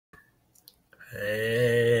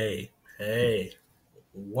Hey, hey,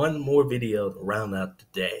 one more video to round out the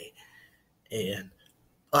day. And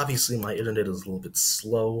obviously, my internet is a little bit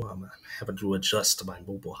slow. I'm having to adjust to my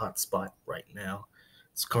mobile hotspot right now.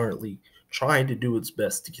 It's currently trying to do its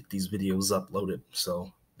best to get these videos uploaded.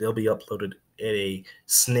 So they'll be uploaded at a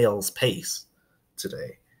snail's pace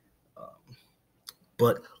today. Um,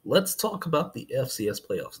 but let's talk about the FCS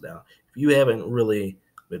playoffs now. If you haven't really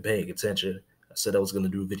been paying attention, I said I was going to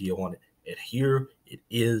do a video on it. And here it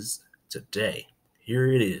is today.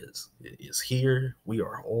 Here it is. It is here. We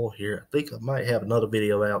are all here. I think I might have another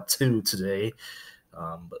video out too today,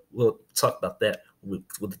 but we'll talk about that when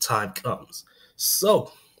the time comes.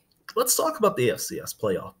 So let's talk about the FCS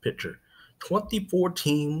playoff picture. 24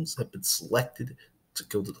 teams have been selected to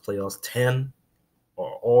go to the playoffs. 10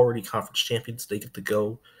 are already conference champions. They get to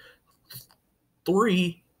go.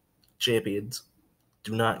 3 champions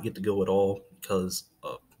do not get to go at all because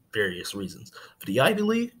of various reasons. For the Ivy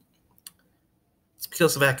League, it's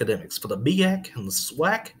because of academics. For the MEAC and the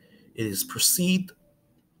SWAC, it is perceived,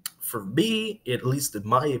 for me, at least in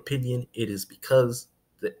my opinion, it is because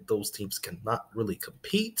those teams cannot really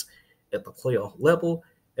compete at the playoff level.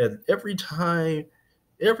 And every time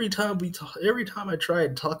I try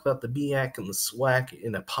and talk about the MEAC and the SWAC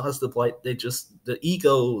in a positive light, the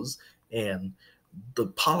egos and the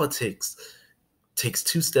politics takes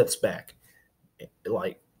 2 steps back.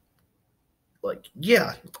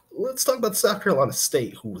 Yeah, let's talk about South Carolina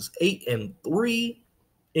State, who was 8-3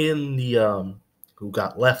 in the who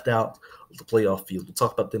got left out of the playoff field. We'll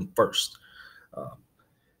talk about them first.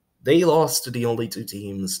 They lost to the only 2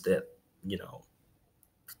 teams that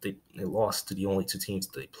they lost to the only 2 teams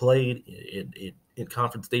they played in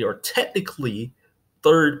conference. They are technically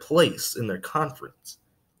 3rd place in their conference.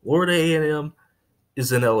 Florida A&M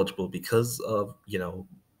is ineligible because of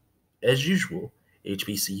as usual,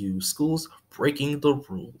 HBCU schools breaking the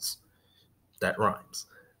rules. That rhymes.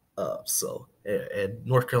 And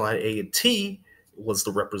North Carolina A&T was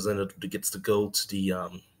the representative that gets to go to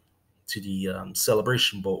the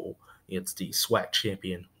Celebration Bowl. It's the SWAC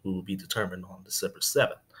champion who will be determined on December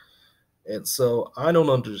 7th. And so I don't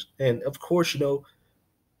understand. And of course,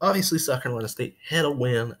 obviously South Carolina State had a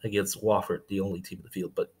win against Wofford, the only team in the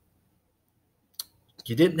field, but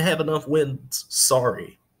you didn't have enough wins.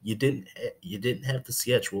 Sorry. You didn't have the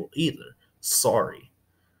schedule either. Sorry.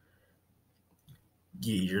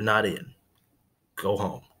 You're not in. Go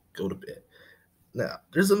home. Go to bed. Now,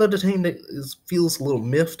 there's another team that feels a little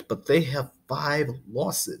miffed, but they have 5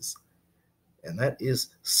 losses. And that is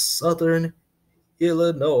Southern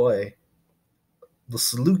Illinois, the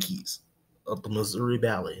Salukis of the Missouri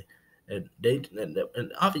Valley. And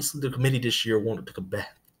obviously the committee this year wanted to come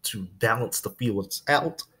back to balance the fields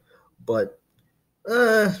out, but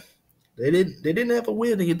they didn't have a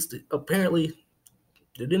win against apparently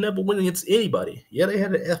they didn't have a win against anybody. Yeah, they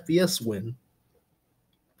had an FBS win.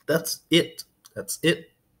 That's it. That's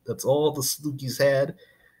all the Salukis had.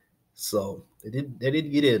 So they didn't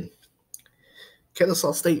get in.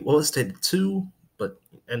 Kennesaw State was 10-2,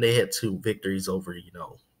 and they had 2 victories over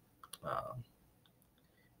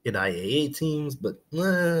NIAA teams, but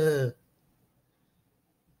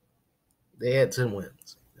they had 10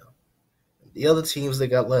 wins. The other teams that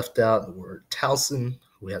got left out were Towson,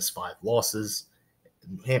 who has 5 losses,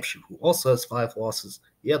 and New Hampshire, who also has 5 losses.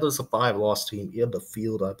 Yeah, there's a 5-loss team in the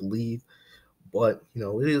field, I believe, but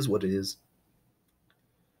it is what it is.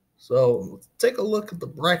 So let's take a look at the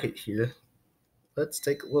bracket here. Let's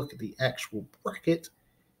take a look at the actual bracket.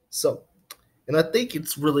 So, and I think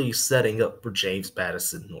it's really setting up for James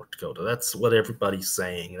Madison, North Dakota. That's what everybody's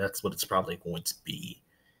saying. That's what it's probably going to be.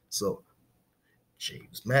 So,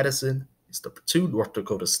 James Madison is number 2. North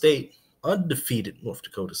Dakota State, undefeated North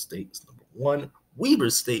Dakota State is number 1. Weber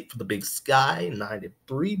State for the Big Sky,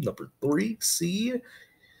 9-3, number 3 seed.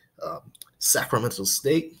 Sacramento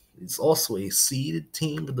State is also a seeded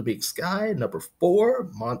team for the Big Sky, number 4.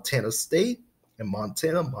 Montana State and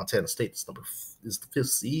Montana State is the 5th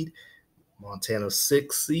seed. Montana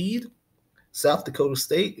 6th seed. South Dakota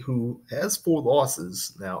State, who has 4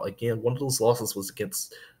 losses. Now, again, one of those losses was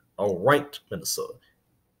against a ranked Minnesota,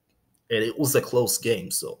 and it was a close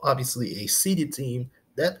game. So obviously a seeded team,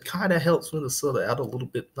 that kind of helps Minnesota out a little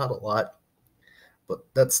bit, not a lot, but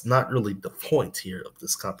that's not really the point here of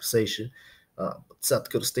this conversation. But South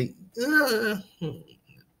Dakota State,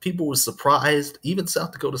 people were surprised. Even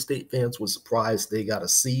South Dakota State fans were surprised they got a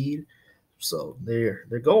seed. So they're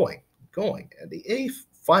going. And the 8th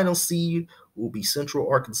final seed will be Central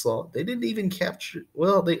Arkansas. They didn't even capture,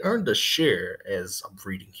 well, they earned a share, as I'm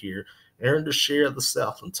reading here, earned a share of the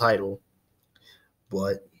Southland title.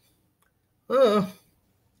 But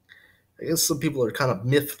I guess some people are kind of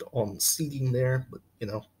miffed on seeding there, but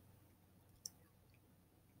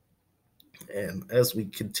And as we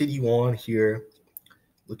continue on here,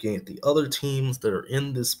 looking at the other teams that are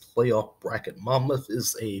in this playoff bracket, Monmouth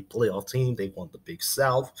is a playoff team. They won the Big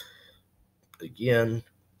South. Again,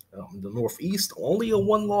 the Northeast, only a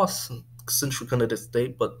one-loss Central Connecticut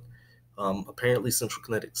State, but apparently Central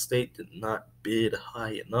Connecticut State did not bid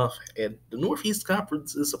high enough. And the Northeast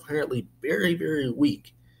Conference is apparently very, very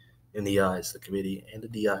weak in the eyes of the committee and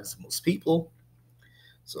in the eyes of most people.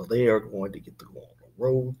 So they are going to get to go on the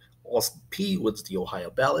road. Austin P was the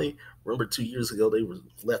Ohio Valley. Remember 2 years ago they were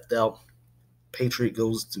left out. Patriot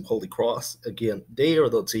goes to Holy Cross. Again, they are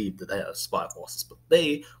the team that has 5 losses, but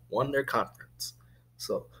they won their conference.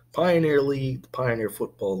 So Pioneer League, the Pioneer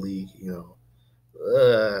Football League,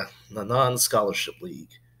 the non-scholarship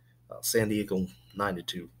league. San Diego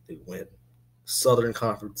 9-2, they win. Southern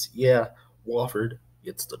Conference, Wofford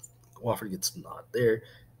gets the nod there.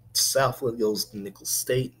 Southland goes to Nicholls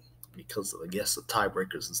State because of, I guess, the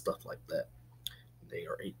tiebreakers and stuff like that. They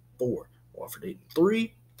are 8-4. Wofford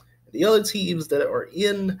 8-3. And the other teams that are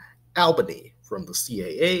in Albany from the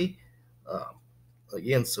CAA,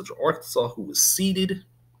 again, Central Arkansas, who was seeded,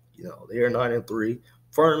 they are 9-3.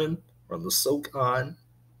 Furman from the SoCon,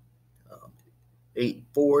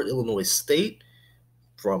 8-4. Illinois State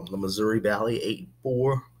from the Missouri Valley,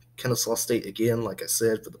 8-4. Kennesaw State, again, like I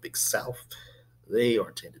said, for the Big South, they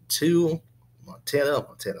are 10-2.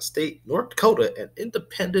 Montana State, North Dakota, and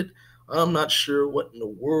Independent. I'm not sure what in the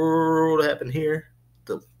world happened here,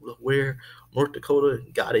 where North Dakota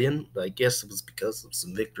got in. I guess it was because of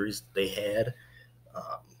some victories they had.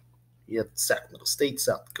 You have Sacramento State,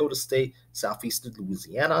 South Dakota State, Southeastern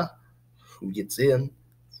Louisiana, who gets in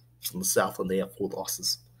from the South, and they have 4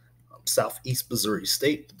 losses. Southeast Missouri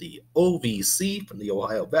State, the OVC from the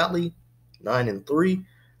Ohio Valley, 9-3.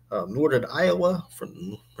 Northern Iowa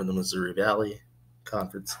from the Missouri Valley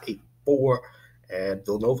Conference, 8-4. And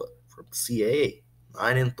Villanova from the CAA,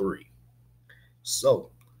 9-3.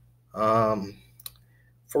 So,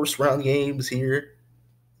 first round games here.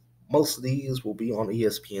 Most of these will be on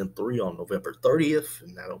ESPN3 on November 30th,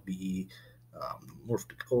 and that'll be North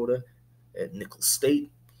Dakota at Nicholls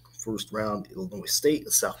State. First round, Illinois State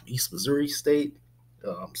at Southeast Missouri State.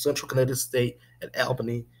 Central Connecticut State at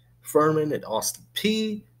Albany. Furman at Austin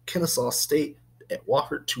P. Kennesaw State at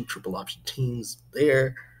Wofford, 2 triple option teams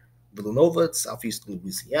there. Villanova at Southeastern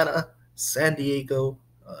Louisiana. San Diego,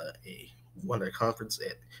 won their conference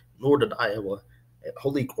at Northern Iowa. At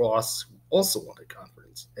Holy Cross, who also won their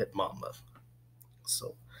conference at Monmouth.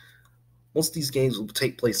 So most of these games will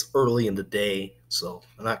take place early in the day, so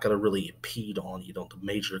they're not going to really impede on, the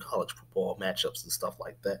major college football matchups and stuff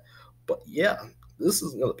like that. But yeah, this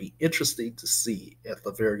is going to be interesting to see at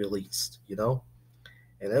the very least, And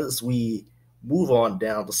as we move on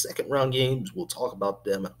down the second round games, we'll talk about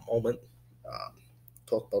them in a moment.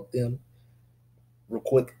 Talk about them real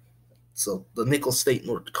quick. So the Nicholls State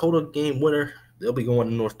North Dakota game winner, they'll be going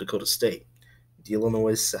to North Dakota State. The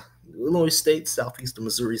Illinois State Southeastern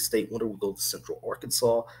Missouri State winner will go to Central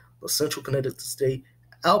Arkansas. The Central Connecticut State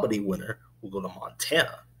Albany winner will go to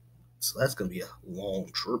Montana. So that's going to be a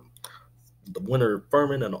long trip. The winner of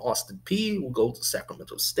Furman and Austin P will go to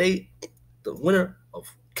Sacramento State. The winner of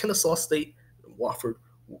Kennesaw State and Wofford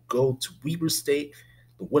will go to Weber State.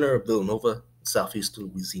 The winner of Villanova and Southeastern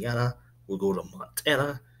Louisiana will go to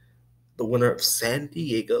Montana. The winner of San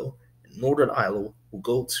Diego and Northern Iowa will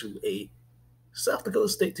go to a South Dakota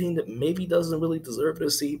State team that maybe doesn't really deserve their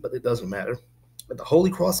seed, but it doesn't matter. And the Holy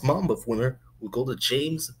Cross Monmouth winner will go to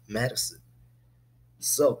James Madison.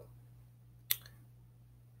 So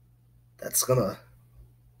that's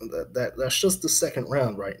just the second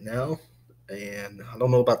round right now, and I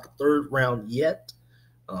don't know about the third round yet,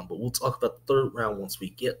 but we'll talk about the third round once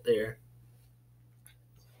we get there.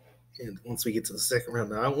 And once we get to the second round,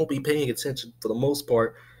 now I won't be paying attention for the most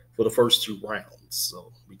part for the first 2 rounds,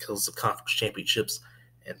 so because of conference championships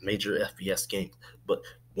and major FBS games. But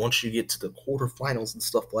once you get to the quarterfinals and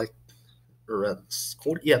stuff like, the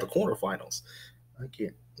quarterfinals, I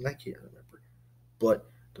can't remember. But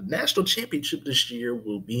the national championship this year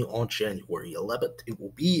will be on January 11th. It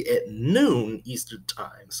will be at noon Eastern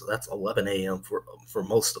time, so that's 11 a.m. for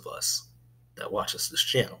most of us that watches this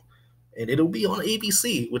channel. And it'll be on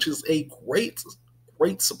ABC, which is a great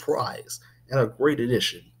surprise and a great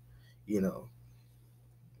addition.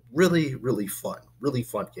 Really, really fun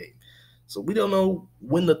game. So we don't know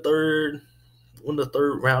when the third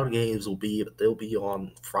round games will be, but they'll be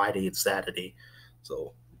on Friday and Saturday.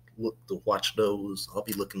 So look to watch those. I'll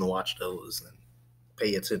be looking to watch those and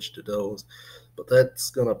pay attention to those. But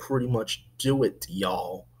that's gonna pretty much do it,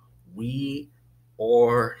 y'all. we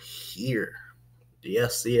are here. The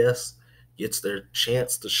FCS gets their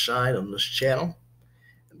chance to shine on this channel.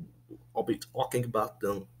 I'll be talking about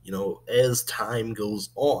them, as time goes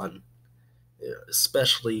on,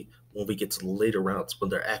 especially when we get to the later rounds when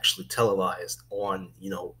they're actually televised on,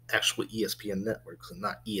 actual ESPN networks and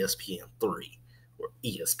not ESPN3 or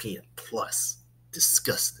ESPN Plus.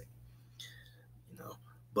 Disgusting,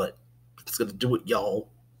 But it's gonna do it,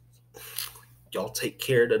 y'all. Y'all take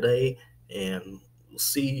care today, and we'll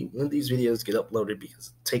see when these videos get uploaded because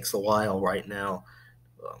it takes a while right now.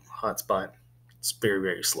 Hotspot, it's very,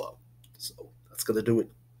 very slow. So that's going to do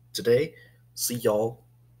it today. See y'all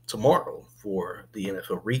tomorrow for the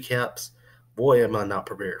NFL recaps. Boy, am I not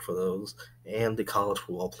prepared for those. And the college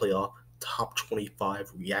football playoff top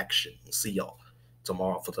 25 reaction. We'll see y'all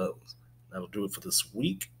tomorrow for those. That'll do it for this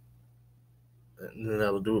week. And then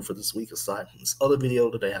that'll do it for this week aside from this other video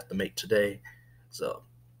that I have to make today. So,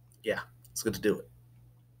 yeah, it's good to do it.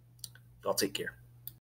 Y'all take care.